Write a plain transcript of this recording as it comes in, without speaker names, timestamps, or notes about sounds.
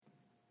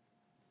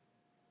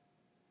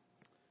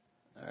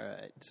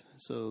right.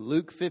 So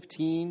Luke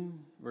 15,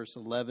 verse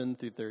 11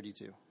 through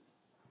 32.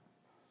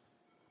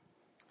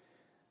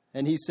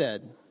 And he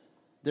said,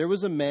 "There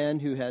was a man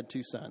who had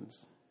 2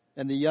 sons,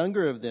 and the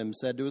younger of them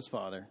said to his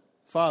father,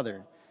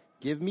 'Father,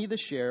 give me the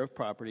share of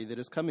property that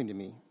is coming to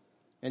me.'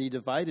 And he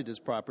divided his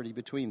property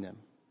between them.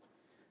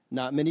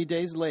 Not many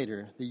days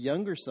later, the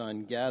younger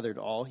son gathered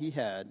all he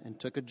had and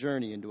took a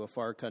journey into a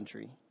far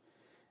country.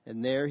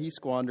 And there he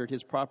squandered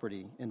his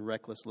property in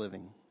reckless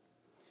living.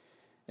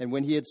 And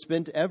when he had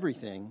spent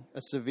everything,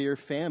 a severe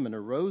famine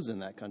arose in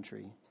that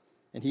country,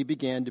 and he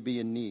began to be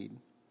in need.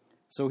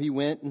 So he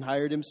went and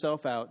hired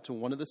himself out to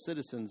one of the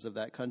citizens of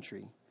that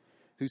country,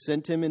 who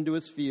sent him into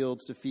his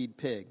fields to feed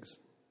pigs.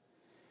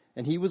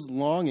 And he was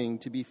longing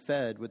to be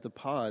fed with the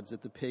pods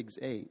that the pigs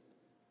ate,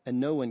 and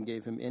no one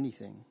gave him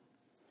anything.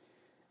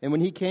 And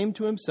when he came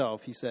to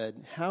himself, he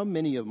said, 'How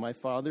many of my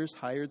father's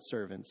hired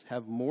servants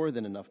have more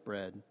than enough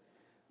bread,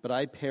 but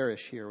I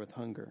perish here with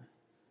hunger?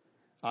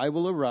 I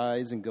will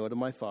arise and go to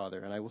my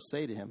father, and I will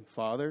say to him,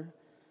 Father,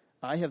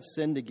 I have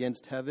sinned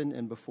against heaven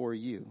and before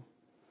you.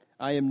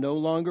 I am no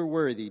longer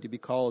worthy to be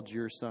called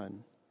your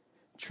son.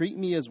 Treat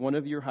me as one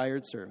of your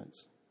hired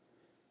servants.'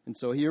 And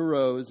so he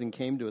arose and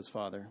came to his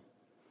father.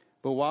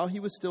 But while he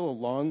was still a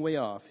long way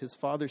off, his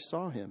father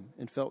saw him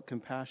and felt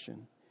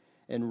compassion,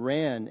 and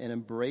ran and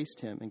embraced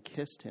him and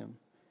kissed him.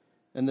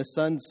 And the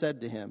son said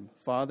to him,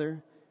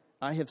 'Father,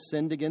 I have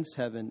sinned against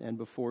heaven and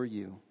before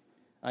you.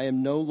 I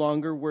am no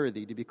longer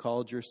worthy to be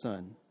called your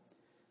son.'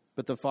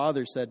 But the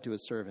father said to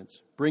his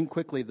servants, 'Bring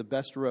quickly the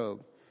best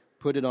robe,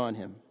 put it on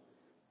him.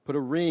 Put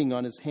a ring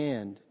on his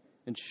hand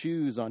and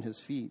shoes on his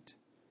feet.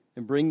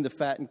 And bring the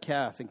fattened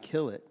calf and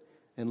kill it,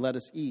 and let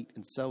us eat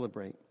and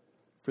celebrate.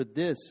 For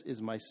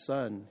this my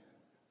son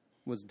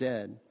was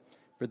dead,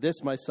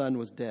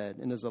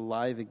 and is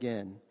alive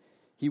again.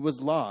 He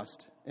was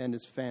lost and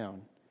is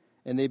found.'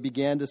 And they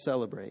began to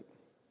celebrate.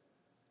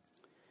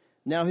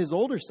 Now his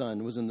older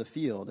son was in the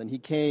field, and he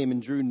came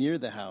and drew near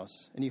the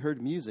house, and he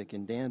heard music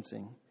and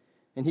dancing.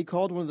 And he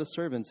called one of the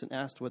servants and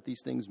asked what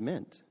these things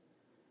meant.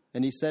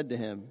 And he said to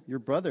him, 'Your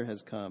brother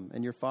has come,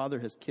 and your father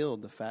has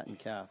killed the fattened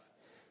calf,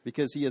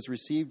 because he has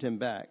received him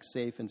back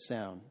safe and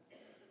sound.'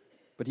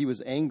 But he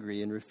was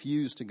angry and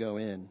refused to go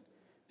in.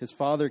 His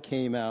father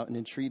came out and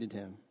entreated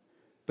him.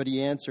 But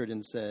he answered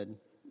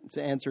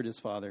his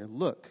father,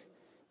 'Look,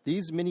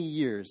 these many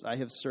years I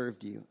have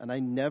served you, and I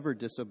never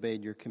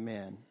disobeyed your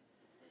command.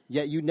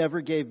 Yet you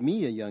never gave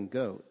me a young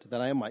goat, that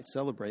I might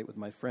celebrate with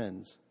my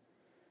friends.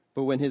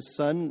 But when this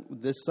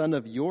son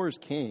of yours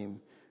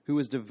came, who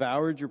has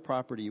devoured your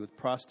property with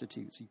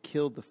prostitutes, you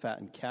killed the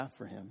fattened calf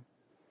for him.'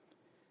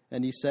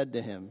 And he said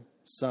to him,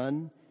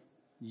 'Son,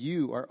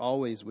 you are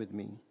always with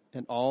me,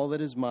 and all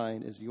that is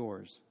mine is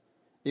yours.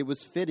 It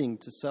was fitting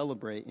to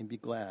celebrate and be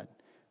glad,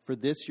 for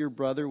this your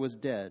brother was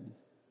dead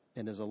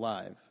and is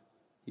alive.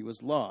 He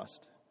was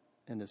lost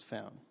and is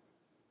found.'"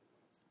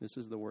 This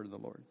is the word of the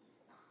Lord.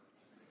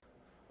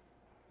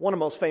 One of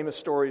the most famous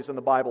stories in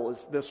the Bible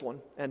is this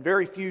one, and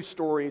very few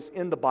stories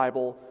in the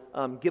Bible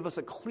give us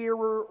a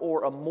clearer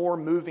or a more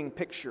moving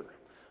picture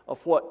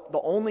of what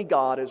the only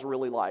God is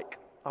really like.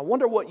 I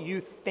wonder what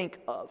you think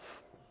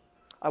of.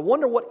 I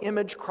wonder what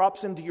image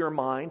crops into your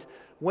mind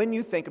when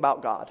you think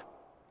about God.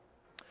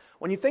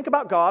 When you think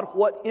about God,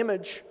 what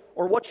image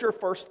or what's your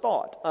first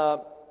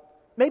thought?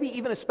 Maybe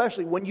even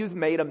especially when you've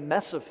made a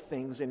mess of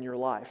things in your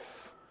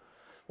life.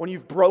 When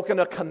you've broken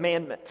a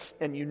commandment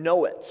and you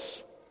know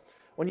it.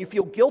 When you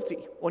feel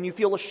guilty, when you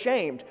feel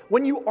ashamed,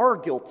 when you are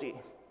guilty,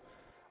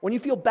 when you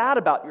feel bad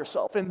about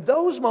yourself. In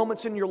those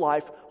moments in your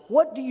life,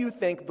 what do you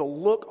think the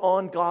look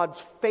on God's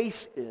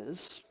face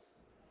is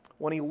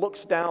when he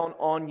looks down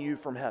on you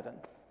from heaven?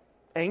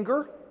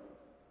 Anger?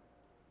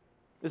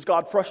 Is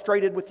God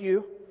frustrated with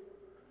you?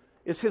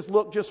 Is his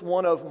look just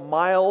one of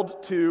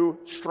mild to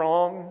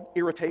strong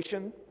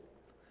irritation?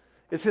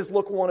 Is his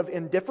look one of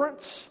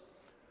indifference?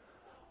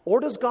 Or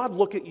does God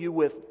look at you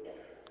with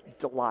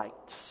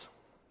delight?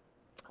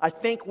 I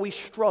think we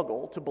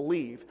struggle to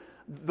believe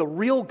the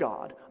real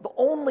God, the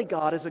only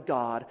God, is a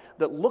God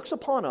that looks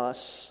upon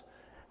us,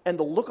 and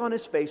the look on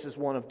his face is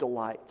one of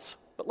delight.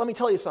 But let me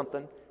tell you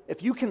something.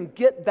 If you can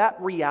get that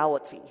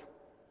reality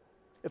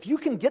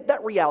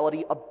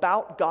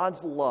about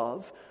God's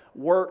love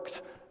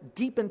worked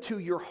deep into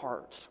your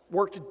heart,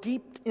 worked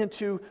deep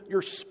into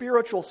your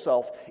spiritual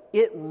self,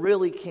 it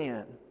really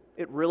can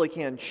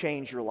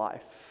change your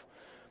life.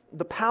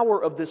 The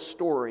power of this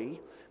story,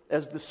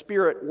 as the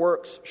Spirit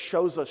works,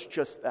 shows us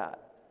just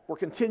that. We're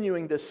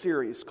continuing this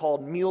series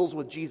called Meals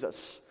with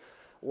Jesus.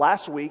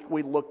 Last week,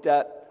 we looked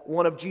at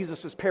one of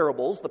Jesus'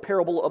 parables, the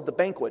parable of the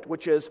banquet,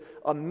 which is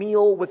a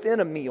meal within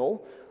a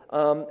meal.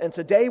 And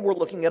today, we're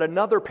looking at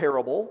another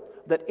parable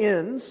that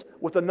ends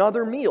with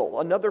another meal,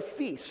 another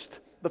feast,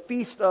 the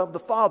feast of the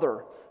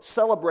Father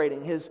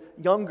celebrating his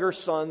younger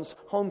son's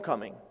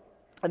homecoming.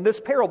 And this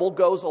parable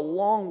goes a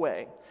long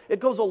way. It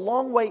goes a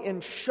long way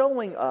in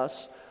showing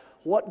us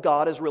what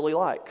God is really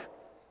like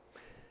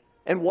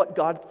and what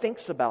God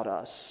thinks about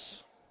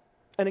us.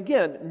 And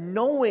again,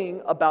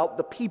 knowing about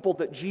the people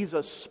that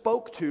Jesus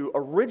spoke to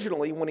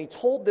originally when he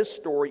told this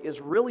story is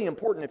really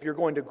important if you're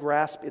going to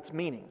grasp its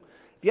meaning.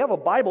 If you have a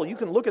Bible, you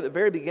can look at the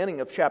very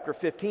beginning of chapter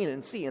 15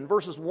 and see in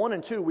verses 1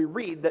 and 2, we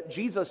read that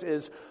Jesus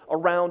is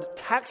around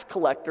tax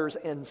collectors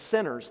and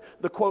sinners,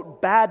 the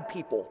quote, bad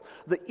people,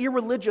 the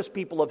irreligious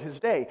people of his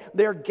day.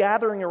 They're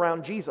gathering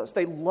around Jesus.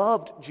 They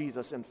loved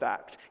Jesus, in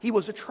fact. He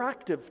was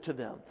attractive to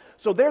them.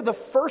 So they're the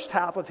first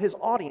half of his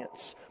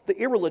audience, the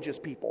irreligious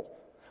people.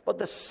 But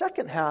the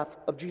second half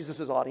of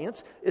Jesus'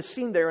 audience is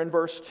seen there in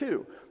verse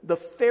 2, the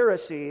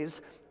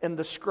Pharisees and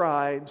the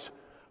scribes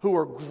who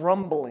are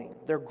grumbling.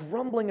 They're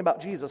grumbling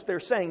about Jesus. They're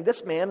saying,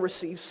 this man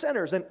receives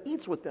sinners and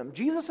eats with them.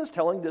 Jesus is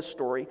telling this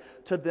story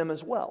to them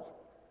as well.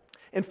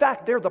 In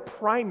fact, they're the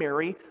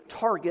primary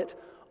target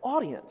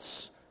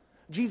audience.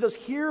 Jesus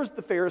hears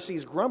the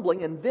Pharisees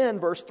grumbling, and then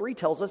verse 3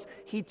 tells us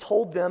he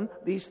told them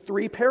these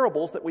 3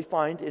 parables that we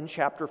find in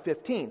chapter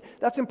 15.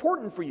 That's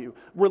important for you.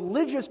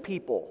 Religious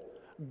people,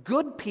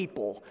 good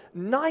people,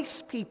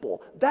 nice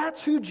people.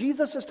 That's who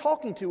Jesus is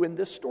talking to in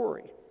this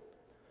story.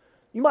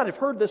 You might have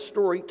heard this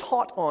story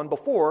taught on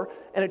before,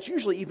 and it's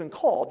usually even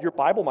called, your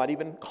Bible might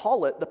even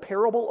call it the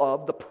parable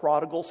of the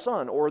prodigal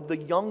son or the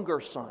younger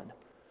son.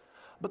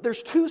 But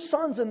there's 2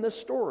 sons in this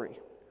story.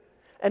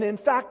 And in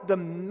fact, the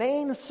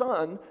main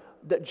son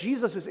that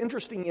Jesus is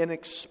interested in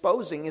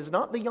exposing is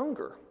not the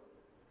younger,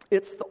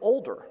 it's the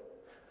older.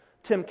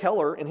 Tim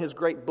Keller, in his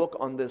great book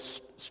on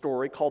this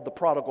story called The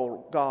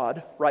Prodigal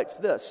God, writes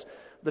this: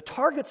 the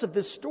targets of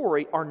this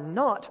story are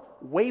not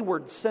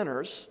wayward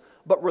sinners,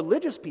 but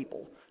religious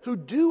people who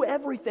do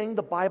everything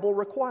the Bible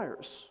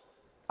requires.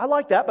 I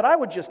like that, but I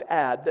would just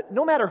add that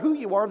no matter who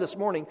you are this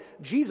morning,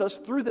 Jesus,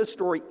 through this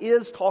story,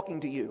 is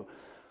talking to you.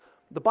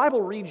 The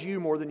Bible reads you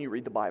more than you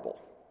read the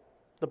Bible.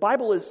 The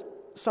Bible is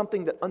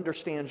something that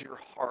understands your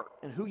heart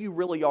and who you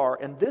really are,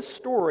 and this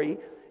story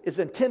is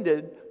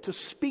intended to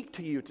speak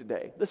to you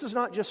today. This is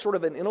not just sort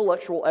of an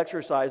intellectual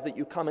exercise that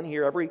you come in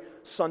here every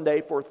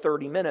Sunday for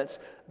 30 minutes.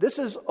 This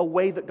is a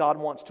way that God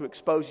wants to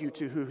expose you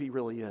to who He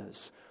really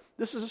is.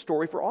 This is a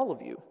story for all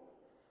of you.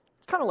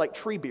 It's kind of like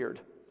Treebeard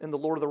in The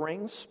Lord of the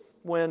Rings.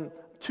 When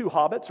 2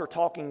 hobbits are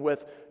talking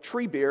with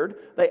Treebeard,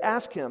 they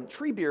ask him,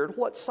 Treebeard,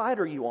 what side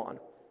are you on?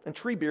 And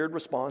Treebeard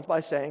responds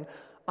by saying,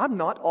 I'm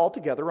not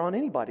altogether on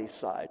anybody's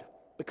side,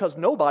 because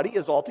nobody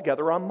is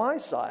altogether on my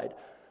side.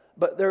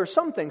 But there are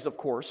some things, of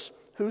course,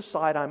 whose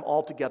side I'm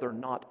altogether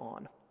not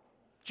on.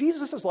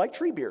 Jesus is like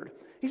Treebeard.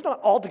 He's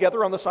not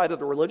altogether on the side of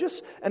the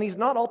religious, and he's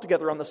not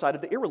altogether on the side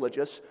of the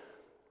irreligious.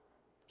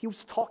 He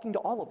was talking to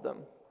all of them.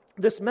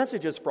 This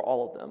message is for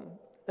all of them.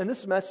 And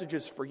this message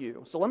is for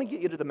you. So let me get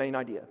you to the main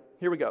idea.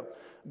 Here we go.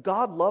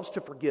 God loves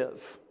to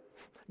forgive.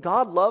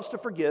 God loves to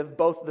forgive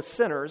both the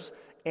sinners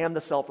and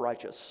the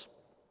self-righteous.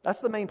 That's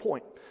the main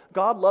point.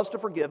 God loves to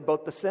forgive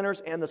both the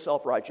sinners and the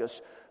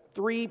self-righteous.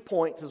 3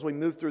 points as we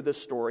move through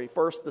this story.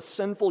 First, the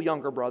sinful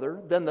younger brother,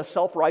 then the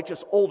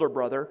self-righteous older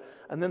brother,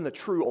 and then the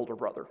true older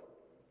brother.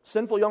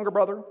 Sinful younger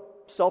brother,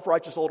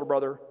 self-righteous older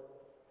brother,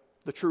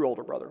 the true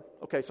older brother.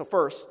 Okay, so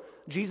first,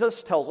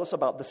 Jesus tells us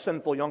about the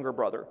sinful younger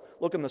brother.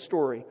 Look in the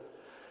story.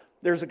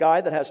 There's a guy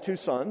that has 2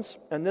 sons,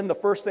 and then the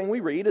first thing we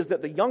read is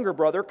that the younger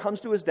brother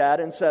comes to his dad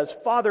and says,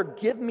 Father,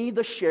 give me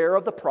the share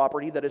of the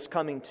property that is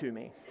coming to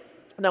me.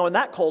 Now, in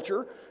that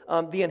culture,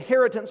 the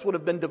inheritance would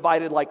have been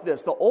divided like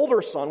this. The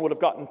older son would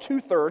have gotten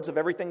 2/3 of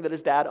everything that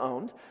his dad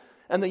owned,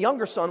 and the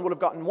younger son would have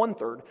gotten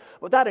 1/3.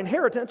 But that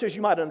inheritance, as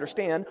you might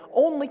understand,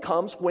 only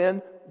comes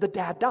when the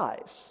dad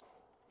dies.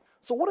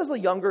 So what is the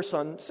younger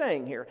son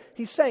saying here?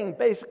 He's saying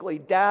basically,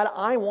 Dad,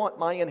 I want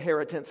my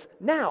inheritance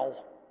now.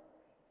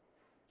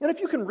 And if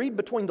you can read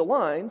between the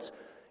lines,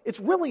 it's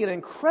really an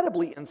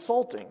incredibly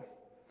insulting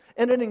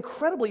and an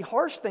incredibly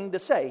harsh thing to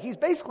say. He's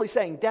basically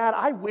saying, Dad,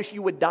 I wish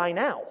you would die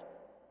now.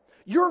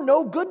 You're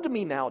no good to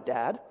me now,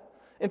 Dad.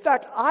 In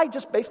fact, I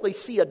just basically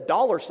see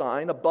a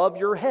 $sign above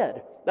your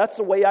head. That's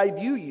the way I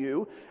view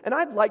you, and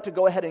I'd like to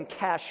go ahead and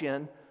cash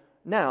in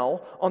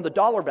now on the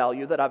dollar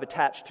value that I've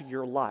attached to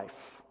your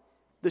life.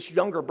 This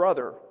younger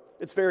brother,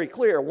 it's very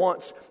clear,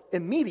 wants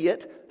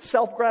immediate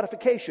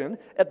self-gratification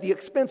at the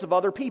expense of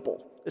other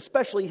people,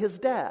 especially his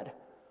dad.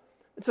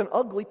 It's an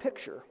ugly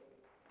picture.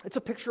 It's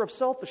a picture of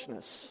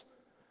selfishness.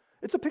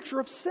 It's a picture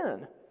of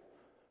sin.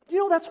 You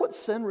know, that's what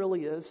sin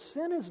really is.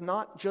 Sin is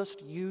not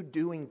just you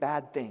doing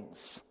bad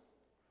things.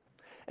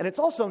 And it's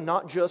also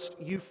not just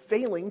you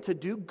failing to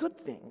do good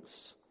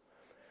things.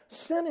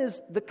 Sin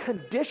is the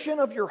condition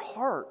of your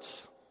heart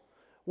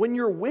when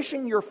you're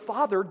wishing your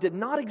Father did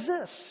not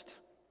exist.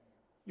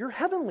 Your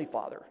heavenly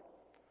Father.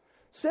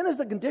 Sin is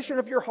the condition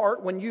of your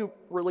heart when you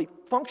really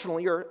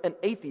functionally are an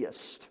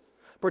atheist,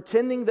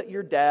 pretending that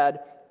your dad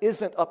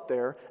isn't up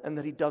there and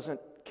that he doesn't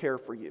care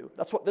for you.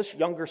 That's what this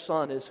younger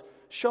son is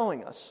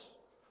showing us.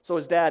 So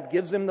his dad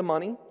gives him the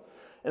money,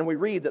 and we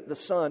read that the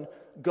son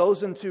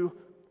goes into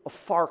a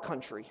far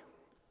country.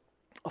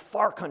 A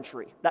far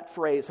country. That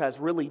phrase has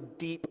really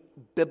deep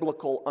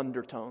biblical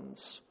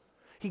undertones.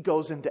 He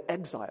goes into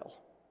exile.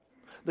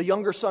 The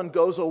younger son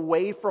goes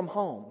away from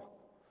home.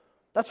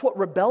 That's what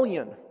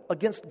rebellion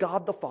against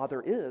God the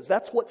Father is.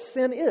 That's what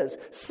sin is.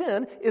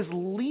 Sin is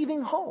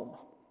leaving home.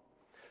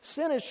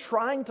 Sin is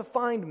trying to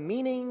find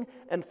meaning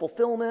and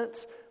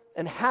fulfillment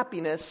and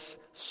happiness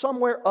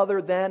somewhere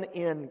other than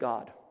in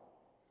God.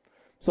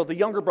 So the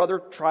younger brother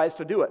tries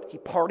to do it. He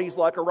parties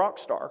like a rock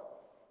star.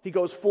 He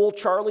goes full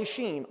Charlie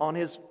Sheen on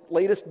his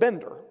latest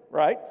bender,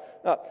 right?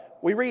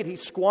 We read he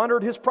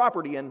squandered his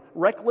property in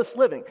reckless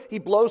living. He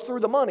blows through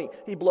the money.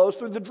 He blows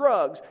through the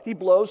drugs. He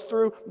blows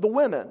through the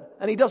women.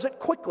 And he does it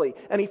quickly.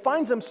 And he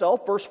finds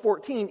himself, verse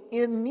 14,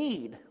 in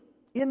need.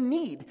 In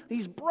need.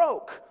 He's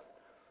broke.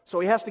 So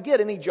he has to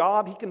get any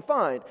job he can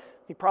find.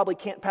 He probably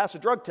can't pass a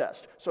drug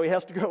test. So he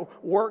has to go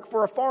work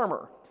for a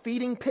farmer,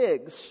 feeding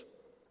pigs.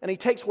 And he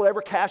takes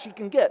whatever cash he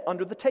can get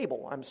under the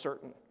table, I'm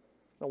certain.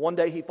 Now, one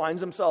day he finds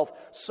himself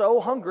so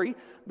hungry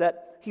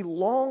that he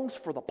longs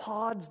for the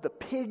pods the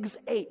pigs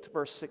ate,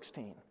 verse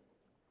 16.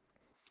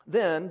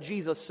 Then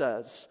Jesus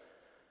says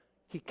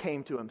he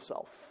came to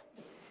himself.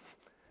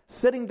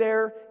 Sitting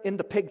there in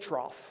the pig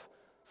trough,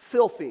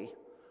 filthy,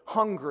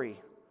 hungry,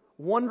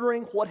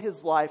 wondering what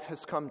his life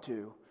has come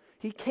to.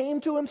 He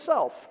came to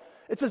himself.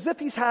 It's as if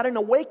he's had an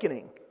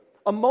awakening,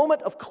 a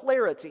moment of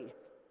clarity,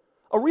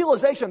 a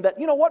realization that,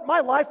 you know what,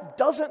 my life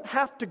doesn't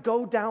have to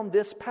go down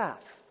this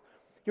path.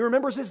 He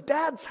remembers his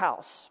dad's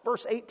house,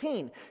 verse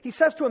 18. He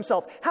says to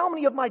himself, how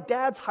many of my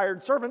dad's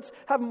hired servants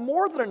have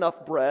more than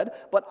enough bread,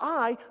 but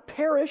I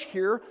perish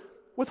here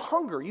with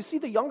hunger? You see,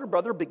 the younger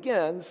brother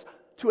begins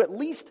to at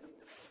least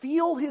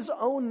feel his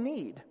own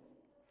need.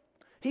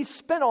 He's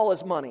spent all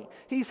his money.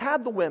 He's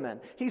had the women.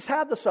 He's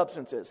had the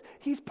substances.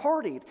 He's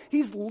partied.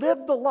 He's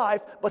lived the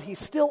life, but he's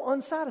still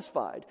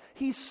unsatisfied.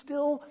 He's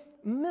still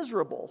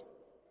miserable.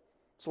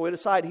 So he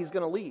decides he's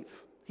going to leave.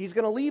 He's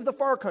going to leave the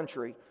far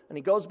country, and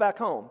he goes back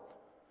home.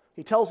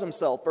 He tells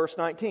himself, verse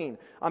 19,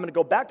 I'm going to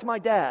go back to my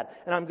dad,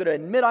 and I'm going to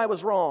admit I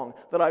was wrong,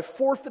 that I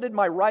forfeited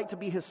my right to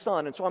be his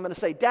son, and so I'm going to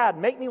say, Dad,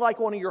 make me like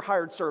one of your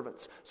hired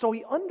servants. So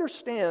he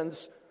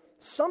understands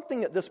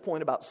something at this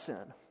point about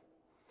sin.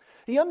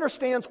 He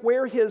understands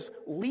where his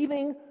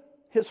leaving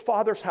his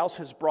father's house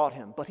has brought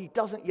him, but he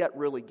doesn't yet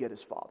really get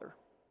his father.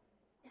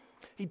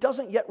 He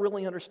doesn't yet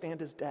really understand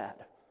his dad.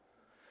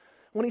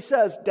 When he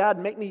says, Dad,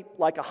 make me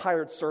like a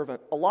hired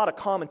servant, a lot of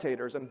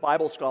commentators and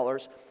Bible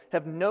scholars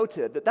have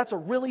noted that that's a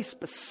really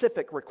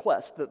specific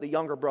request that the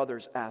younger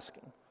brother's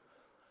asking.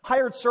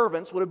 Hired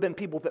servants would have been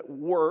people that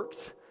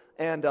worked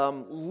and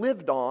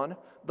lived on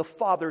the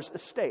father's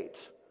estate.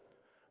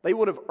 They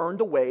would have earned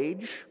a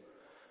wage.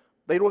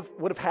 They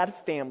would have had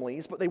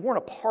families, but they weren't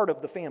a part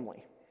of the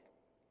family.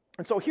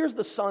 And so here's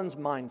the son's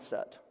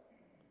mindset.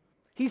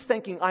 He's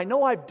thinking, I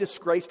know I've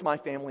disgraced my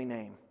family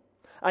name.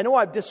 I know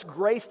I've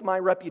disgraced my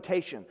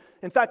reputation.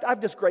 In fact, I've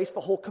disgraced the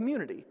whole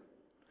community.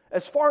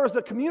 As far as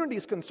the community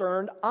is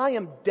concerned, I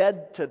am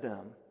dead to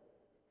them.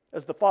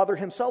 As the father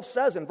himself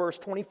says in verse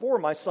 24,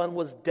 my son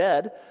was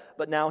dead,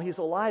 but now he's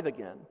alive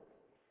again.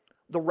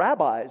 The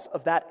rabbis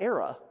of that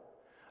era,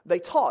 they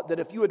taught that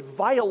if you had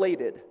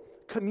violated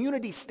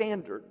community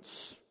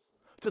standards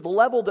to the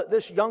level that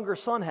this younger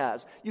son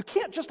has, you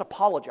can't just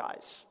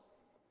apologize.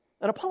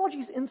 An apology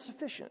is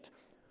insufficient.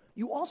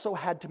 You also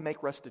had to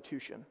make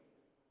restitution.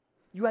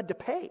 You had to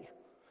pay.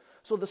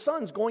 So the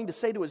son's going to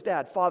say to his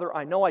dad, Father,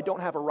 I know I don't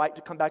have a right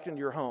to come back into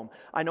your home.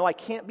 I know I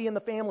can't be in the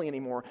family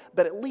anymore,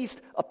 but at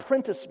least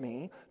apprentice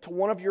me to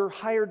one of your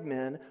hired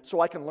men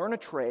so I can learn a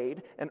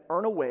trade and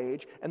earn a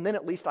wage, and then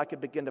at least I could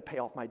begin to pay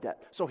off my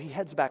debt. So he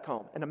heads back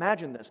home. And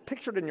imagine this,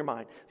 picture it in your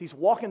mind. He's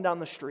walking down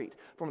the street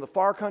from the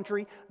far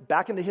country,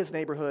 back into his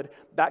neighborhood,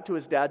 back to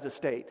his dad's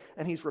estate,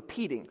 and he's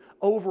repeating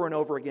over and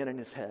over again in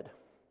his head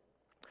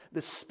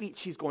this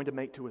speech he's going to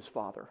make to his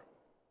father,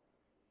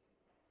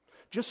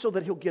 just so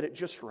that he'll get it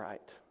just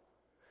right.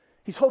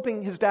 He's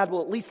hoping his dad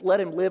will at least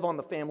let him live on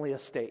the family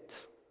estate.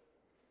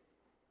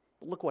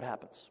 But look what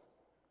happens.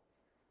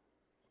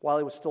 While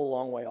he was still a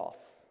long way off,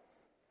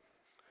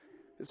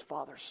 his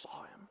father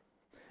saw him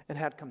and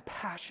had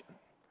compassion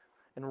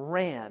and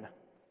ran,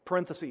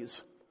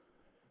 parentheses,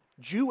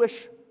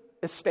 Jewish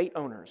estate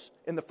owners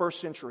in the first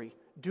century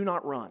do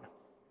not run.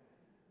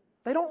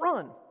 They don't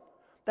run.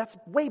 That's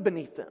way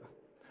beneath them.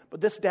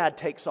 But this dad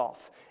takes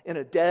off in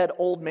a dead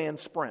old man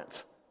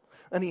sprint.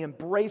 And he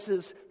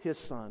embraces his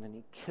son and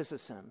he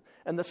kisses him.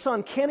 And the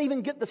son can't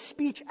even get the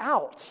speech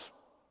out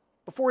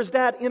before his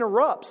dad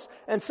interrupts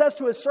and says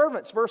to his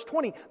servants, verse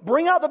 20,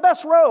 bring out the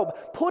best robe,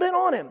 put it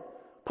on him,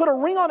 put a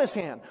ring on his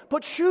hand,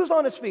 put shoes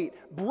on his feet,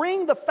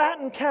 bring the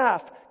fattened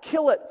calf,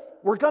 kill it.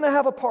 We're going to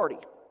have a party.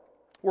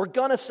 We're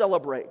going to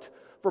celebrate.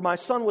 For my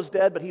son was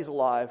dead, but he's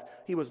alive.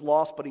 He was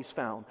lost, but he's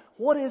found.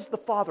 What is the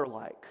father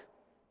like?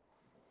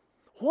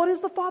 What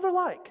is the father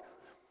like?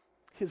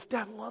 His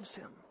dad loves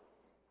him.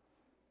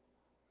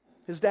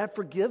 His dad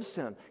forgives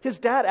him. His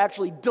dad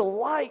actually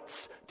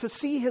delights to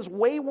see his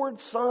wayward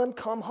son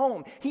come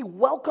home. He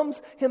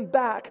welcomes him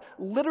back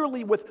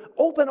literally with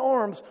open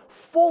arms,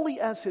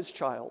 fully as his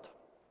child.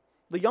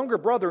 The younger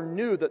brother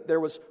knew that there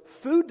was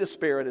food to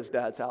spare at his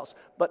dad's house,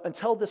 but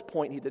until this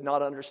point he did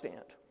not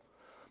understand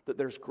that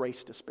there's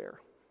grace to spare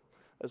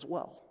as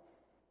well.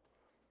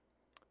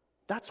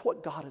 That's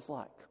what God is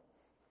like.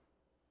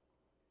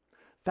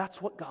 That's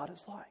what God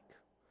is like.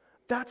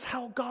 That's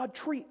how God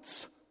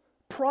treats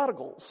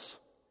prodigals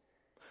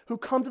who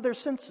come to their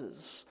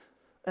senses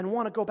and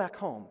want to go back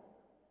home.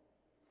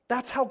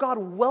 That's how God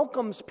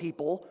welcomes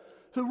people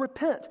who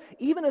repent,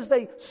 even as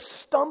they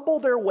stumble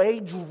their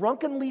way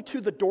drunkenly to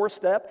the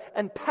doorstep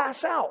and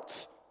pass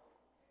out.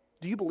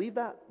 Do you believe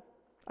that?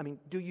 I mean,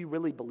 do you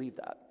really believe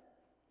that?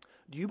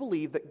 Do you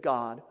believe that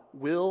God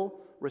will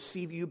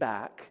receive you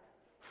back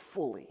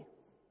fully?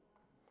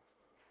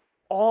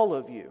 All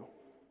of you.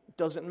 It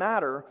doesn't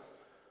matter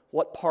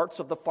what parts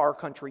of the far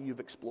country you've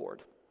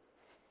explored.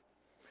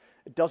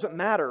 It doesn't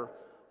matter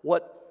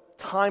what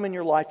time in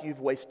your life you've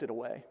wasted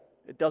away.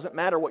 It doesn't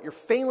matter what your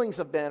failings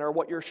have been or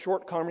what your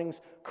shortcomings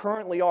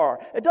currently are.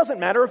 It doesn't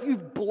matter if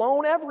you've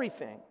blown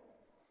everything.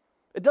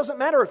 It doesn't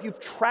matter if you've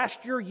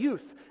trashed your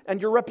youth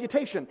and your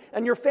reputation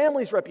and your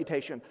family's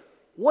reputation.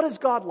 What is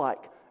God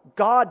like?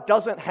 God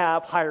doesn't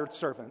have hired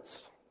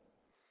servants.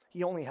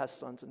 He only has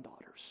sons and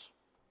daughters.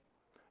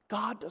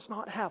 God does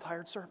not have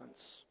hired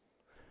servants.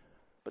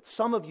 But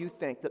some of you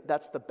think that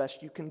that's the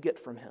best you can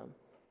get from Him.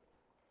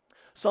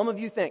 Some of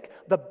you think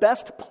the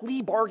best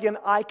plea bargain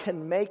I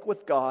can make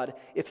with God,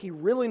 if He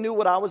really knew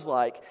what I was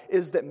like,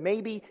 is that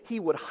maybe He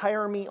would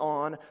hire me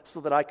on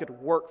so that I could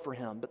work for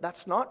Him. But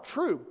that's not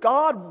true.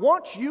 God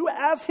wants you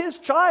as His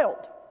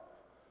child.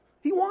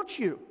 He wants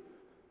you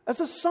as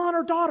a son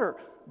or daughter.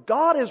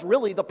 God is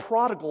really the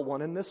prodigal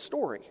one in this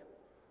story.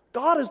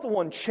 God is the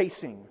one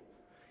chasing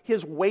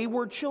His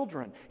wayward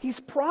children. He's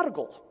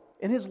prodigal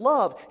in His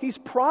love. He's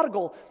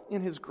prodigal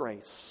in His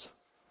grace.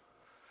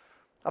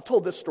 I've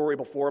told this story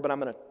before, but I'm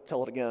going to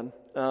tell it again.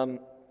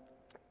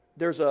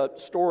 There's a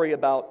story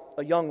about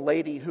a young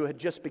lady who had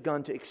just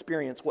begun to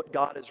experience what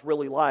God is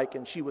really like,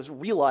 and she was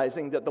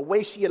realizing that the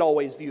way she had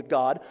always viewed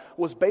God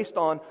was based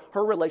on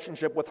her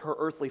relationship with her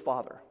earthly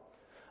father.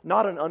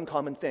 Not an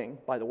uncommon thing,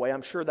 by the way.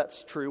 I'm sure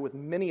that's true with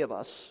many of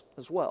us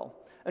as well.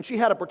 And she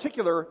had a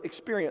particular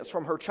experience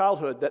from her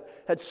childhood that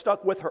had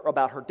stuck with her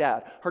about her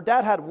dad. Her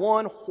dad had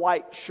one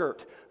white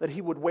shirt that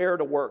he would wear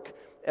to work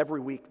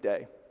every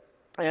weekday.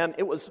 And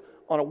it was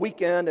on a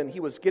weekend, and he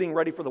was getting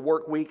ready for the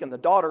work week, and the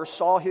daughter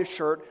saw his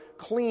shirt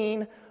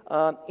clean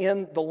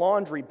in the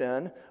laundry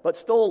bin, but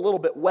still a little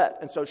bit wet.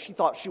 And so she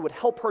thought she would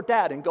help her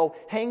dad and go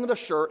hang the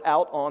shirt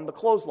out on the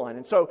clothesline.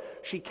 And so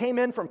she came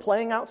in from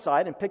playing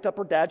outside and picked up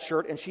her dad's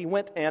shirt, and she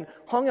went and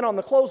hung it on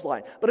the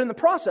clothesline. But in the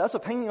process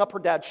of hanging up her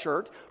dad's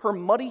shirt, her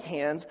muddy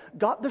hands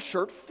got the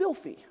shirt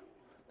filthy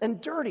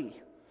and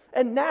dirty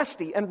and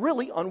nasty and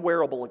really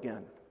unwearable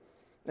again.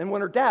 And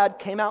when her dad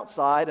came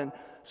outside and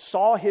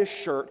saw his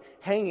shirt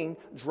hanging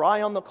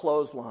dry on the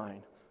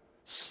clothesline,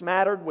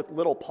 smattered with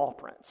little paw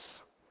prints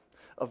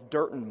of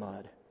dirt and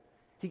mud,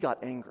 he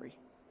got angry.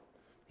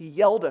 He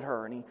yelled at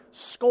her and he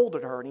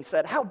scolded her and he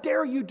said, "How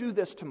dare you do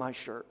this to my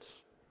shirts?"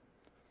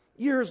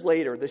 Years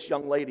later, this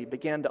young lady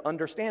began to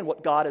understand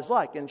what God is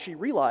like, and she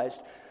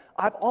realized,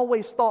 I've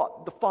always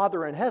thought the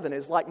Father in heaven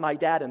is like my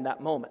dad in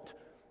that moment.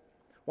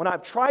 When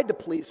I've tried to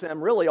please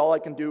Him, really all I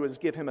can do is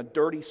give Him a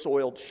dirty,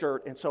 soiled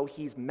shirt, and so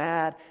He's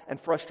mad and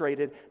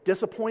frustrated,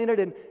 disappointed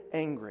and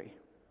angry.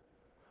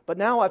 But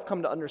now I've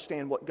come to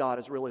understand what God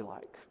is really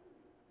like.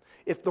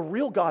 If the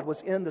real God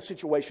was in the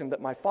situation that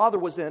my father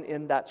was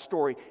in that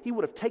story, He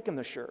would have taken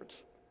the shirt,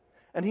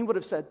 and He would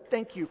have said,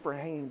 "Thank you for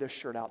hanging this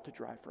shirt out to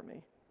dry for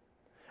me."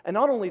 And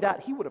not only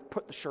that, He would have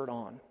put the shirt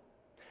on,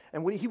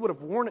 and He would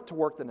have worn it to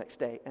work the next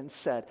day and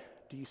said,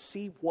 "Do you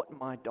see what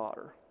my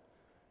daughter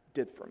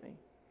did for me?"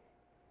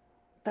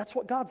 That's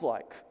what God's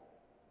like.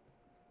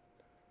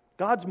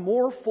 God's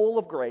more full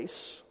of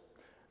grace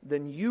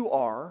than you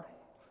are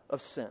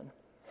of sin.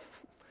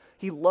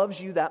 He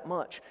loves you that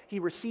much. He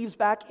receives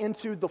back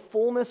into the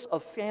fullness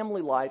of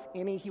family life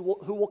any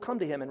who will come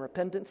to Him in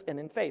repentance and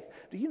in faith.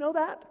 Do you know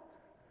that?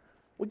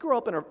 We grow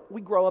up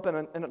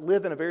and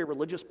live in a very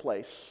religious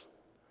place.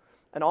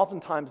 And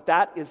oftentimes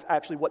that is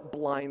actually what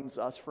blinds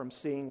us from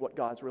seeing what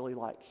God's really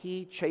like.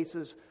 He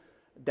chases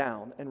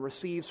down and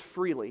receives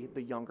freely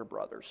the younger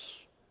brothers.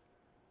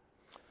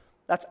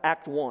 That's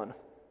Act 1.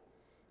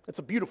 It's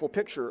a beautiful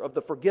picture of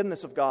the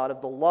forgiveness of God,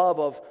 of the love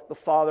of the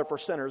Father for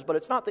sinners, but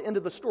it's not the end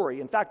of the story.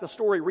 In fact, the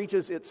story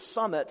reaches its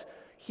summit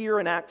here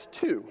in Act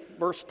 2,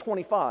 verse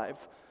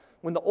 25,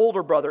 when the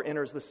older brother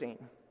enters the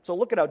scene. So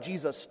look at how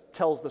Jesus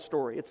tells the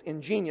story. It's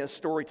ingenious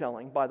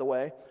storytelling, by the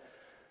way.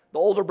 The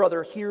older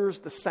brother hears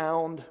the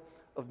sound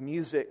of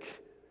music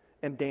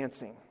and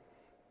dancing.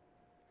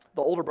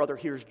 The older brother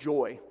hears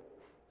joy.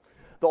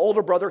 The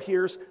older brother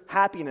hears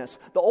happiness.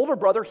 The older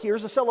brother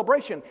hears a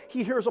celebration.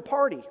 He hears a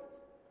party.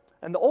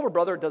 And the older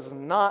brother does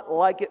not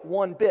like it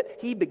one bit.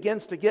 He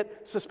begins to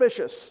get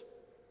suspicious.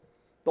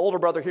 The older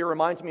brother here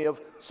reminds me of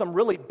some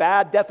really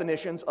bad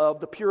definitions of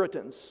the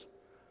Puritans.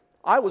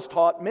 I was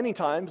taught many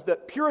times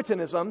that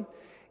Puritanism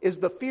is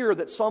the fear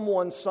that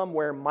someone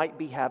somewhere might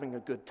be having a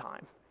good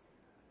time.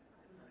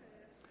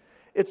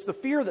 It's the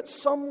fear that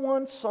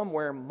someone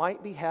somewhere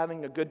might be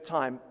having a good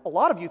time. A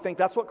lot of you think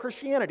that's what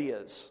Christianity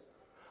is.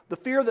 The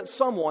fear that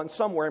someone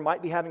somewhere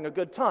might be having a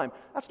good time.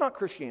 That's not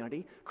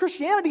Christianity.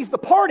 Christianity is the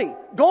party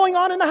going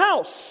on in the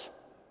house.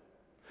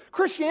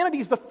 Christianity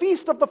is the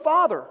feast of the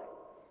Father.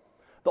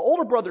 The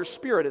older brother's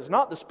spirit is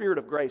not the spirit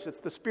of grace. It's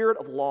the spirit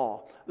of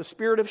law, the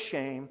spirit of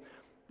shame,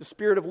 the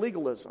spirit of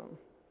legalism.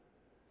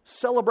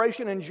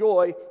 Celebration and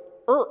joy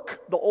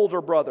irk the older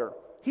brother.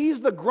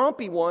 He's the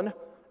grumpy one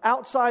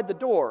outside the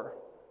door.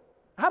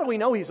 How do we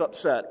know he's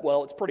upset?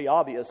 Well, it's pretty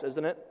obvious,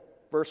 isn't it?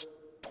 Verse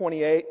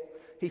 28,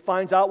 he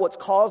finds out what's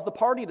caused the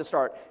party to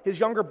start. His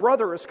younger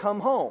brother has come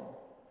home,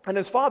 and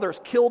his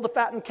father's killed the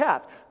fattened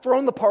calf,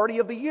 thrown the party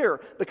of the year,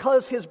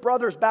 because his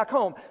brother's back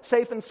home,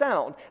 safe and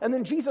sound. And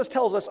then Jesus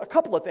tells us a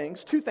couple of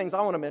things, two things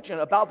I want to mention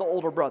about the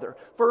older brother.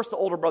 First, the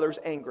older brother's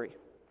angry.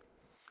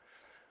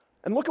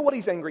 And look at what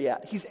he's angry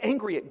at. He's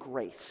angry at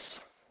grace.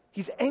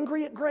 He's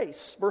angry at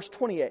grace. Verse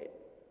 28.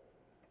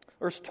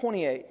 Verse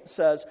 28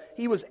 says,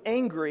 he was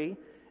angry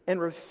and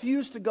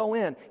refused to go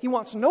in. He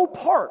wants no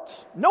part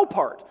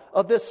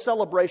of this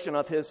celebration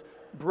of his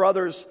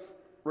brother's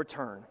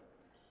return.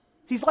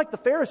 He's like the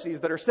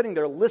Pharisees that are sitting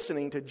there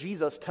listening to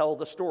Jesus tell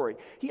the story.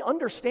 He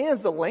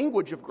understands the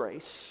language of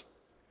grace.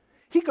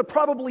 He could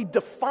probably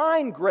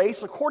define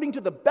grace according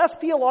to the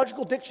best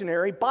theological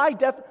dictionary by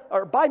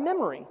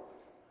memory.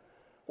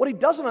 What he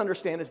doesn't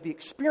understand is the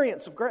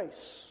experience of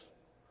grace,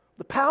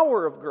 the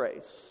power of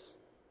grace.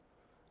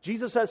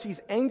 Jesus says he's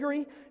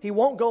angry, he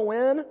won't go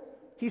in.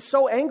 He's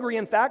so angry,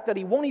 in fact, that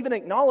he won't even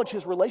acknowledge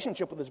his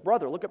relationship with his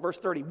brother. Look at verse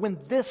 30. When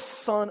this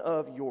son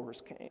of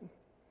yours came.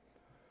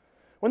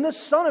 When this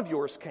son of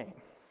yours came.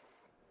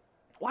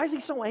 Why is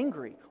he so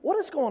angry? What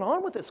is going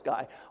on with this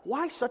guy?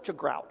 Why such a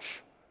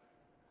grouch?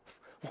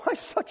 Why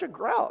such a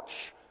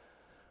grouch?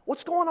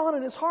 What's going on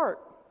in his heart?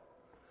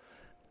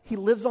 He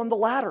lives on the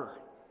ladder.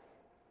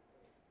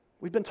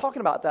 We've been talking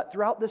about that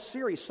throughout this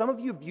series. Some of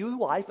you view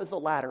life as a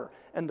ladder,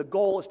 and the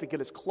goal is to get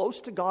as close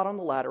to God on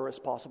the ladder as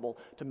possible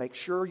to make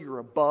sure you're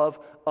above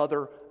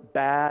other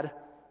bad,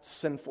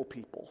 sinful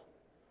people.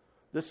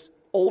 This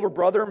older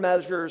brother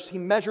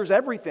measures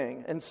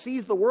everything and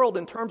sees the world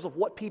in terms of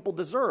what people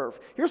deserve.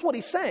 Here's what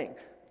he's saying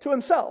to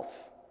himself,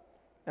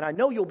 and I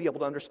know you'll be able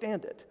to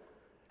understand it.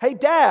 Hey,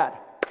 Dad,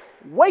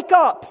 wake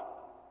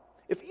up.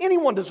 If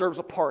anyone deserves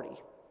a party,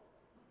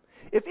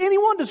 if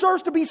anyone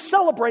deserves to be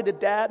celebrated,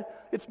 Dad,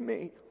 it's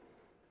me.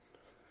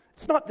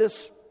 It's not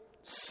this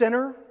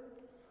sinner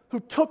who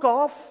took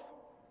off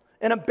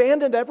and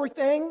abandoned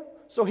everything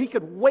so he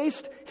could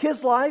waste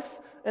his life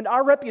and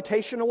our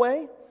reputation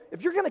away.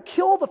 If you're going to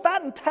kill the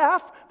fattened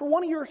calf for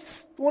one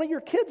of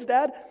your kids,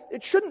 Dad,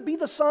 it shouldn't be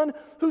the son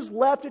who's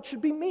left. It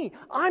should be me.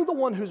 I'm the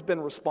one who's been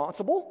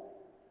responsible.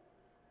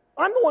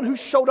 I'm the one who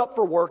showed up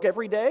for work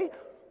every day.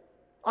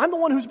 I'm the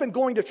one who's been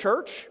going to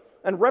church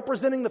and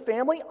representing the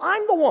family.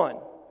 I'm the one.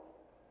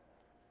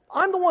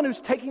 I'm the one who's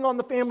taking on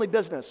the family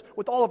business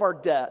with all of our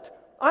debt.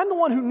 I'm the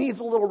one who needs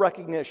a little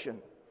recognition.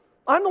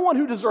 I'm the one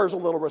who deserves a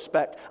little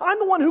respect. I'm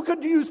the one who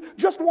could use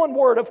just one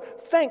word of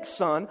thanks,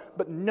 son.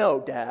 But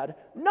no, Dad.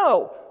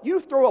 No, you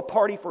throw a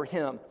party for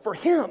him. For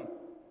him.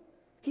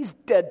 He's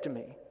dead to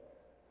me.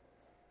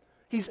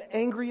 He's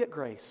angry at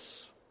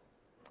grace.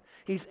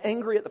 He's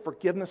angry at the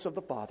forgiveness of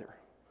the Father.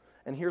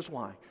 And here's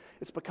why.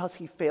 It's because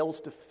he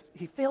fails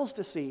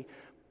to see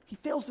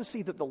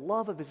that the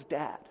love of his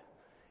dad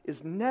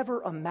is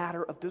never a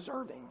matter of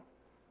deserving.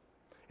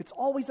 It's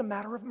always a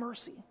matter of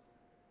mercy.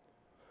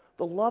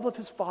 The love of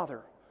his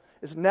Father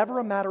is never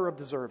a matter of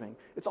deserving.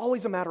 It's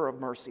always a matter of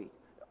mercy.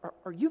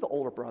 Are you the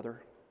older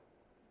brother?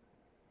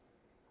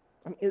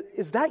 I mean,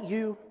 is that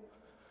you?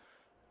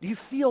 Do you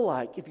feel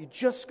like if you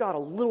just got a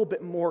little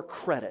bit more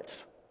credit,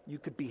 you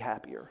could be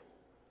happier?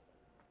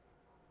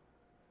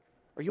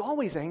 Are you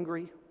always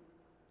angry?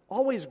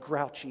 Always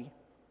grouchy?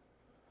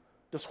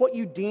 Does what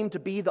you deem to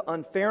be the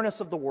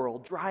unfairness of the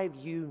world drive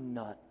you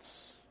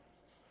nuts?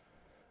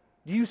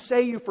 Do you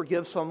say you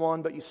forgive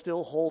someone, but you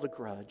still hold a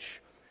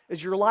grudge?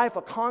 Is your life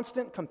a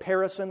constant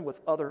comparison with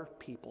other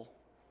people?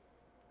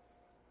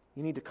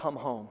 You need to come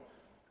home.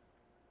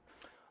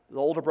 The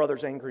older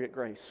brother's angry at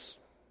grace.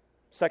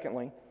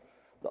 Secondly,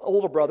 the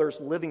older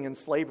brother's living in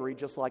slavery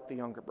just like the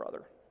younger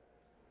brother.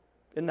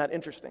 Isn't that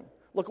interesting?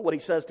 Look at what he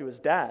says to his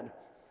dad.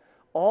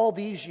 All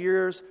these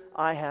years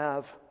I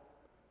have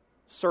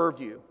served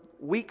you.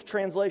 Weak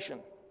translation.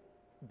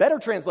 Better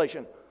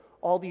translation.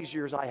 All these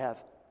years I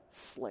have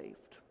slaved.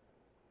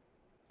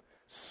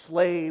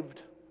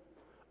 Slaved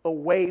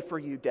away for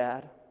you,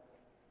 Dad.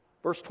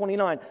 Verse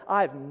 29,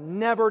 I've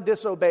never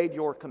disobeyed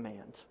your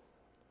command.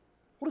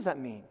 What does that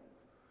mean?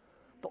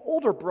 The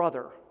older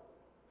brother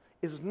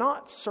is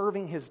not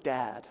serving his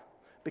dad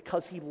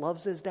because he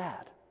loves his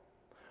dad.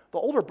 The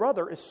older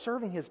brother is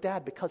serving his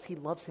dad because he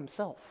loves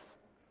himself.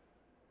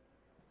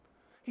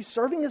 He's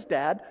serving his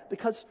dad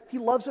because he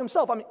loves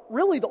himself. I mean,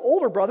 really, the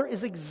older brother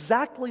is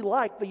exactly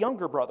like the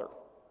younger brother.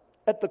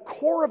 At the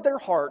core of their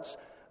hearts,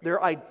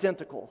 they're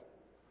identical.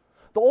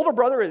 The older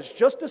brother is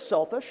just as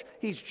selfish.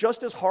 He's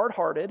just as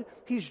hard-hearted.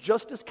 He's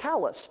just as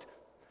calloused.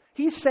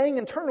 He's saying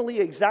internally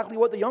exactly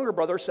what the younger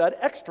brother said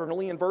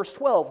externally in verse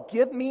 12.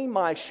 Give me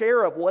my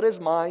share of what is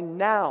mine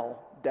now,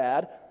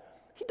 Dad.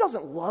 He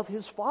doesn't love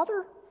his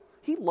father.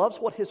 He loves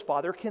what his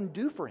father can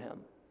do for him.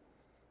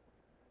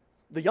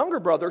 The younger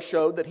brother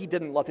showed that he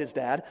didn't love his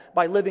dad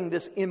by living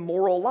this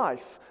immoral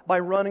life, by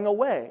running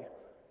away.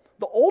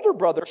 The older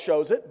brother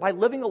shows it by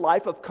living a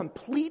life of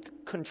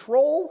complete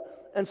control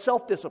and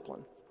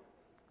self-discipline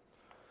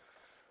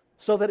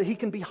so that he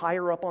can be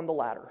higher up on the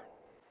ladder.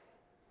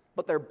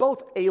 But they're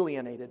both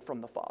alienated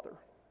from the father.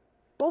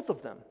 Both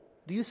of them.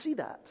 Do you see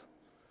that?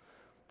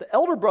 The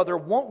elder brother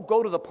won't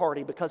go to the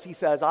party because he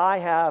says, I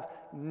have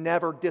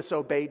never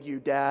disobeyed you,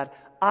 Dad.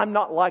 I'm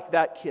not like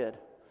that kid.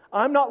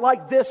 I'm not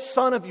like this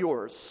son of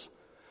yours.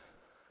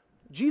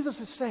 Jesus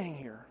is saying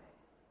here,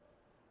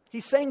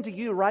 he's saying to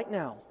you right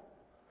now,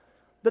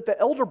 that the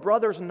elder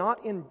brother's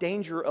not in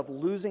danger of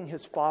losing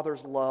his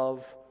father's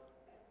love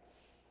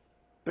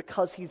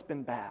because he's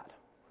been bad.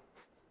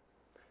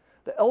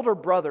 The elder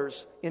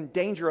brother's in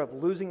danger of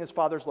losing his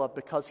father's love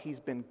because he's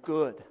been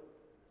good.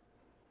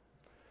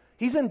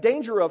 He's in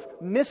danger of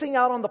missing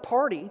out on the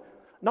party,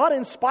 not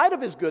in spite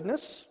of his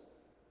goodness.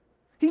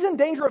 He's in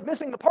danger of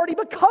missing the party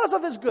because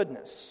of his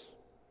goodness.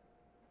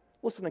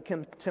 Listen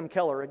to Tim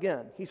Keller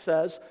again. He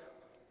says,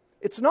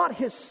 it's not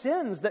his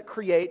sins that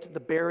create the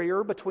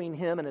barrier between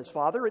him and his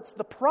father. It's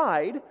the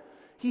pride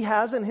he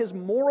has in his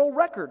moral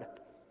record.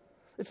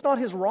 It's not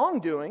his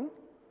wrongdoing,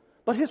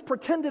 but his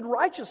pretended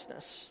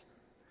righteousness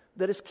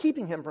that is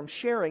keeping him from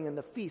sharing in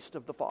the feast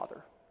of the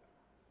Father.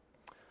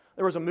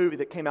 There was a movie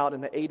that came out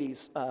in the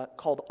 80s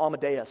called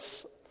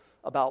Amadeus,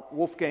 about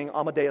Wolfgang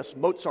Amadeus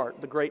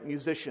Mozart, the great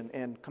musician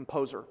and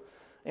composer.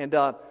 And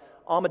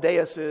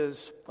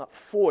Amadeus's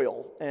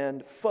foil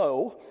and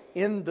foe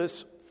in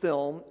this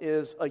film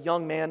is a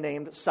young man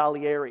named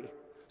Salieri.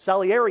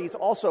 Salieri is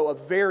also a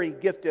very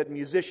gifted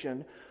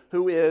musician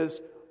who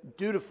is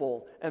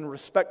dutiful and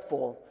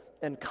respectful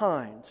and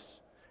kind.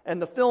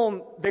 And the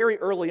film very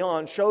early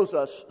on shows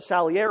us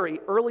Salieri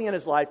early in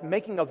his life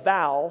making a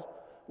vow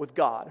with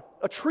God,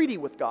 a treaty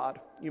with God,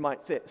 you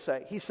might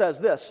say. He says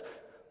this,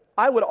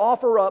 I would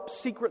offer up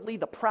secretly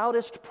the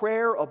proudest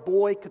prayer a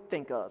boy could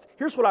think of.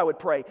 Here's what I would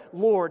pray.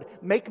 Lord,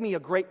 make me a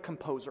great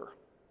composer.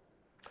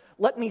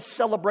 Let me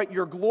celebrate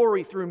your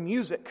glory through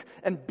music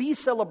and be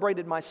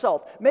celebrated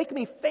myself. Make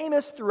me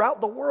famous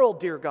throughout the world,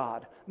 dear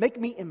God. Make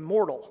me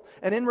immortal.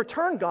 And in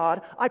return,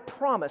 God, I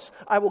promise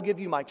I will give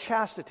you my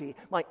chastity,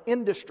 my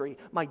industry,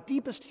 my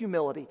deepest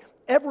humility,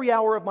 every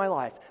hour of my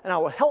life, and I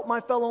will help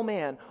my fellow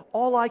man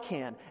all I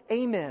can.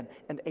 Amen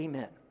and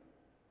amen.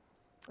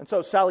 And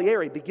so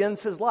Salieri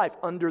begins his life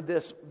under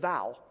this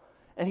vow,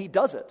 and he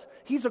does it.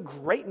 He's a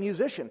great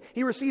musician.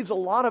 He receives a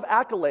lot of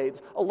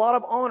accolades, a lot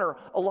of honor,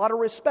 a lot of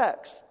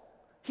respects.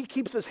 He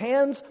keeps his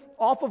hands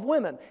off of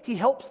women. He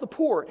helps the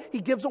poor. He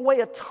gives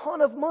away a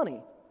ton of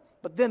money.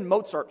 But then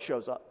Mozart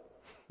shows up.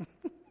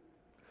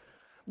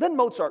 Then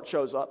Mozart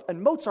shows up,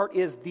 and Mozart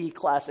is the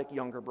classic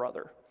younger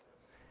brother.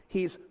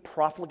 He's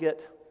profligate.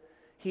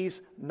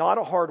 He's not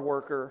a hard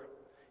worker.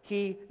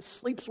 He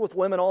sleeps with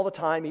women all the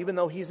time, even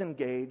though he's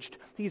engaged.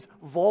 He's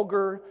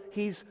vulgar.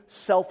 He's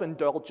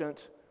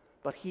self-indulgent.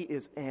 But he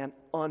is an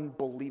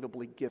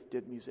unbelievably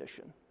gifted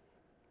musician.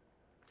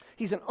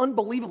 He's an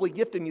unbelievably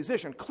gifted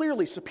musician,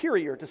 clearly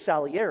superior to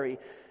Salieri,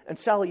 and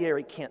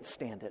Salieri can't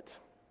stand it.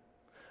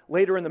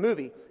 Later in the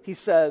movie, he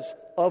says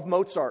of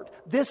Mozart,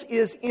 this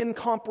is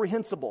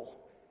incomprehensible.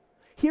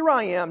 Here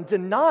I am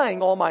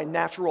denying all my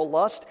natural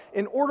lust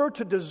in order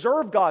to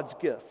deserve God's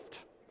gift.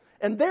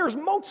 And there's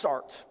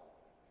Mozart,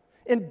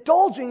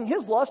 indulging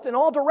his lust in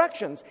all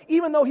directions,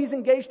 even though he's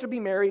engaged to be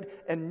married,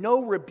 and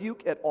no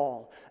rebuke at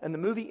all. And the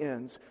movie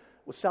ends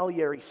with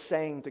Salieri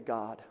saying to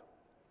God,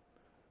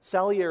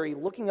 Salieri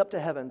looking up to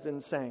heavens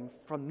and saying,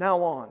 from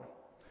now on,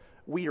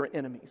 we are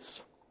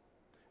enemies,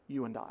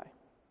 you and I.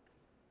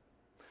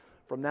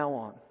 From now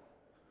on,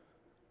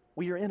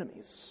 we are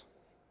enemies.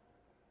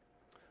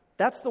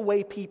 That's the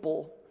way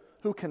people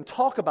who can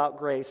talk about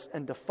grace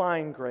and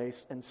define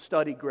grace and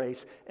study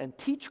grace and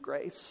teach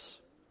grace,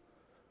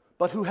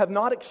 but who have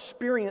not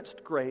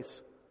experienced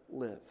grace,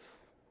 live.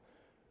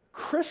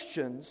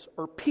 Christians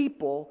are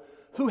people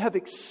who have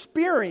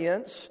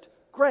experienced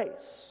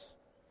grace.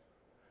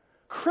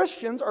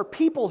 Christians are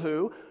people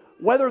who,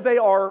 whether they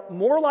are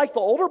more like the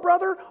older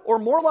brother or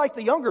more like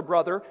the younger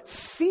brother,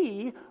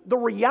 see the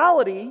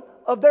reality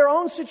of their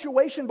own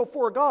situation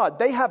before God.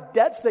 They have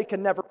debts they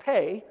can never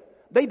pay.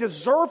 They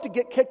deserve to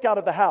get kicked out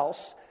of the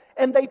house,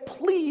 and they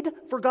plead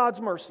for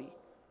God's mercy.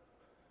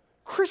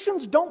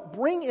 Christians don't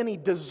bring any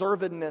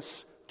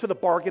deservedness to the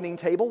bargaining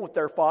table with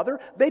their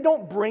Father. They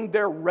don't bring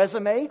their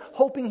resume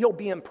hoping He'll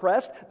be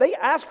impressed. They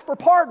ask for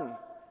pardon.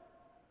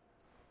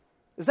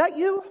 Is that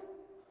you?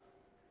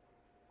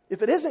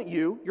 If it isn't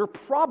you, you're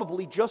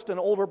probably just an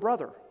older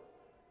brother.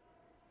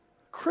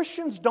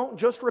 Christians don't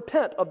just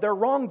repent of their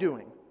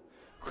wrongdoing.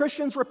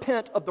 Christians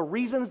repent of the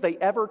reasons they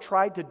ever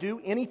tried to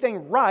do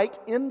anything right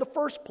in the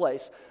first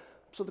place.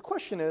 So the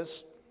question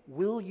is,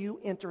 will you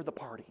enter the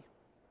party?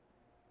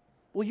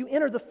 Will you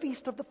enter the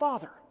feast of the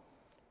Father?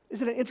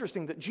 Isn't it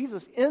interesting that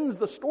Jesus ends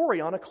the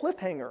story on a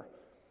cliffhanger?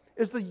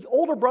 Is the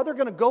older brother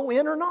going to go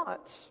in or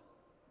not?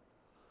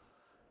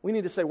 We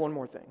need to say one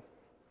more thing.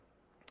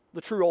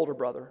 the true older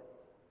brother.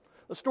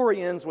 The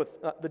story ends with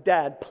the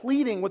dad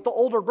pleading with the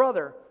older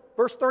brother.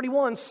 Verse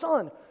 31,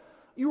 son,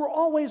 you are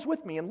always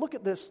with me. And look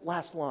at this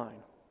last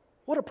line.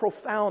 What a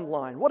profound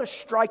line. What a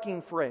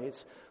striking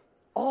phrase.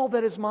 All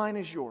that is mine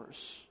is yours.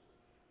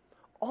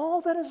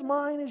 All that is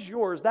mine is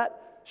yours. That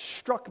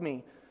struck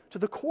me to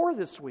the core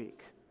this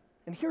week.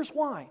 And here's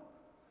why.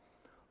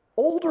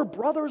 Older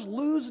brothers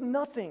lose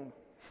nothing.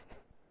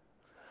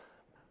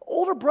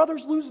 Older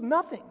brothers lose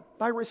nothing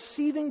by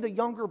receiving the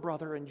younger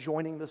brother and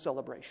joining the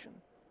celebration.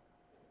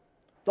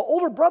 The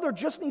older brother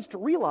just needs to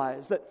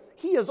realize that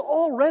he is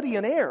already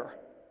an heir.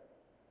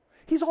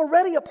 He's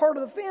already a part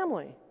of the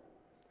family.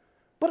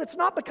 But it's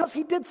not because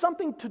he did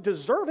something to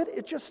deserve it.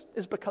 It just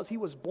is because he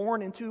was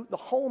born into the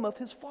home of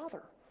his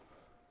father.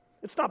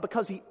 It's not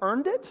because he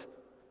earned it.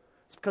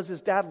 It's because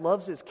his dad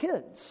loves his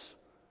kids.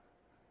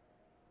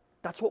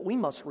 That's what we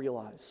must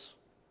realize.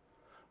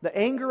 The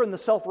anger and the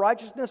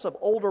self-righteousness of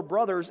older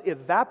brothers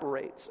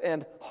evaporates,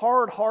 and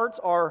hard hearts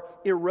are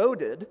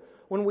eroded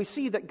when we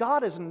see that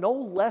God is no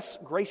less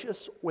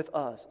gracious with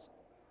us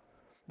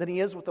than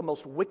He is with the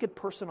most wicked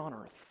person on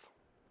earth.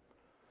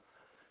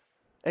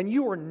 And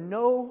you are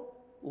no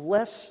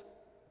less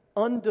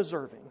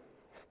undeserving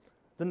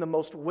than the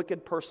most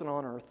wicked person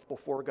on earth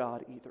before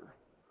God either.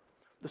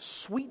 The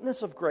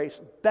sweetness of grace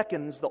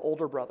beckons the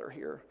older brother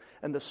here.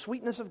 And the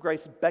sweetness of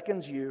grace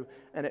beckons you,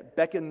 and it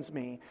beckons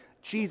me.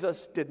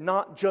 Jesus did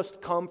not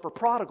just come for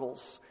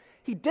prodigals.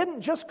 He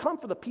didn't just come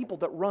for the people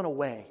that run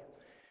away.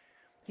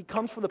 He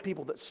comes for the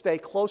people that stay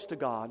close to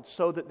God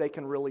so that they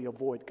can really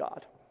avoid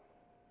God.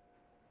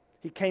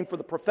 He came for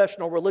the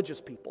professional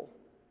religious people.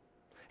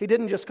 He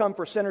didn't just come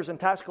for sinners and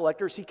tax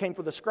collectors. He came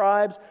for the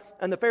scribes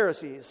and the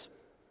Pharisees.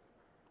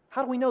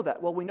 How do we know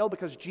that? Well, we know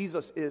because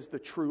Jesus is the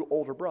true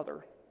older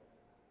brother.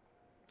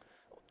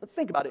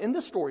 Think about it. In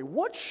this story,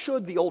 what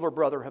should the older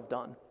brother have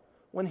done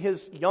when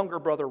his younger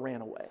brother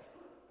ran away?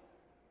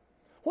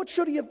 What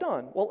should he have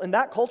done? Well, in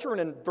that culture and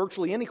in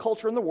virtually any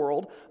culture in the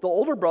world, the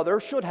older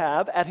brother should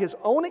have, at his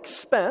own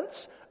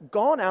expense,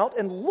 gone out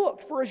and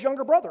looked for his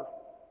younger brother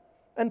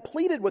and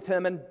pleaded with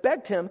him and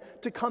begged him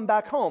to come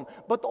back home.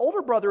 But the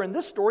older brother in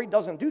this story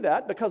doesn't do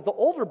that because the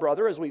older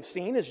brother, as we've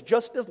seen, is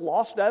just as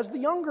lost as the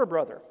younger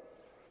brother.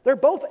 They're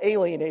both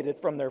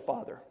alienated from their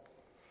father.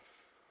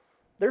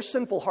 Their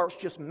sinful hearts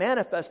just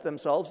manifest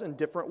themselves in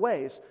different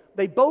ways.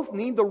 They both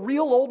need the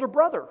real older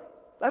brother.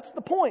 That's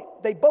the point.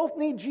 They both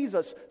need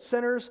Jesus,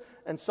 sinners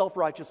and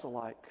self-righteous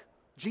alike.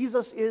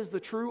 Jesus is the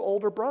true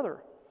older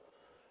brother.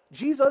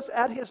 Jesus,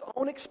 at His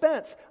own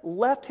expense,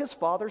 left His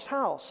Father's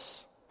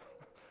house.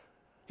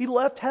 He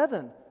left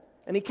heaven,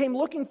 and He came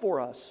looking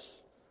for us.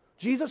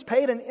 Jesus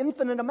paid an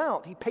infinite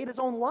amount. He paid His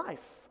own life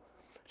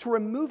to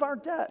remove our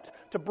debt,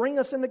 to bring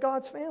us into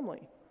God's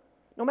family.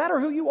 No matter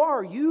who you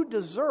are, you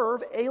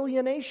deserve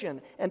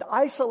alienation and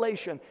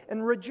isolation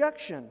and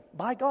rejection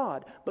by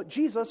God. But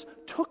Jesus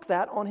took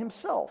that on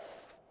Himself.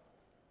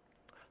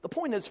 The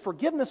point is,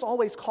 forgiveness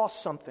always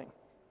costs something.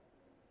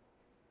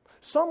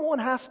 Someone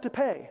has to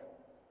pay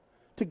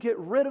to get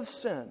rid of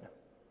sin.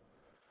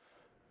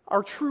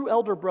 Our true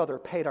elder brother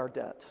paid our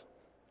debt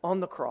on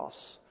the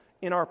cross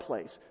in our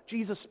place.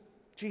 Jesus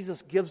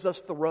gives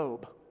us the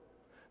robe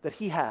that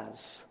He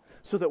has,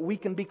 so that we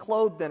can be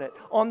clothed in it.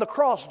 On the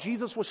cross,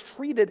 Jesus was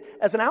treated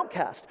as an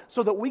outcast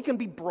so that we can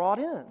be brought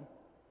in.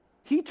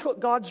 He took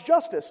God's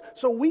justice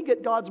so we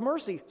get God's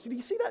mercy. So do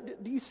you see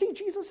that? Do you see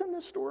Jesus in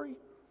this story?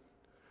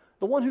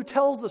 The one who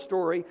tells the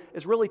story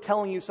is really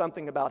telling you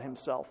something about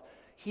Himself.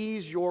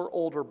 He's your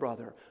older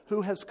brother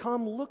who has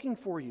come looking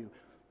for you.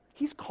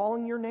 He's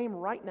calling your name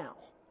right now.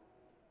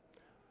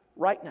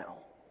 Right now.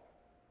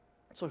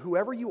 So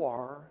whoever you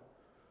are,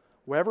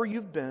 wherever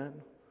you've been,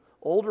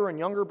 older and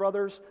younger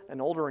brothers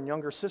and older and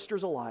younger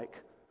sisters alike,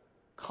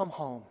 come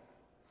home.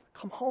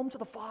 Come home to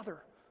the Father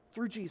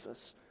through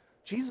Jesus.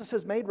 Jesus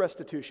has made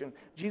restitution.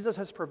 Jesus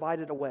has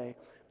provided a way.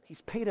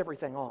 He's paid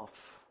everything off.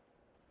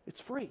 It's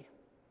free.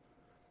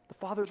 The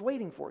Father's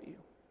waiting for you.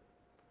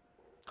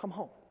 Come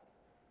home.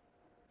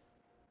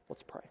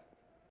 Let's pray.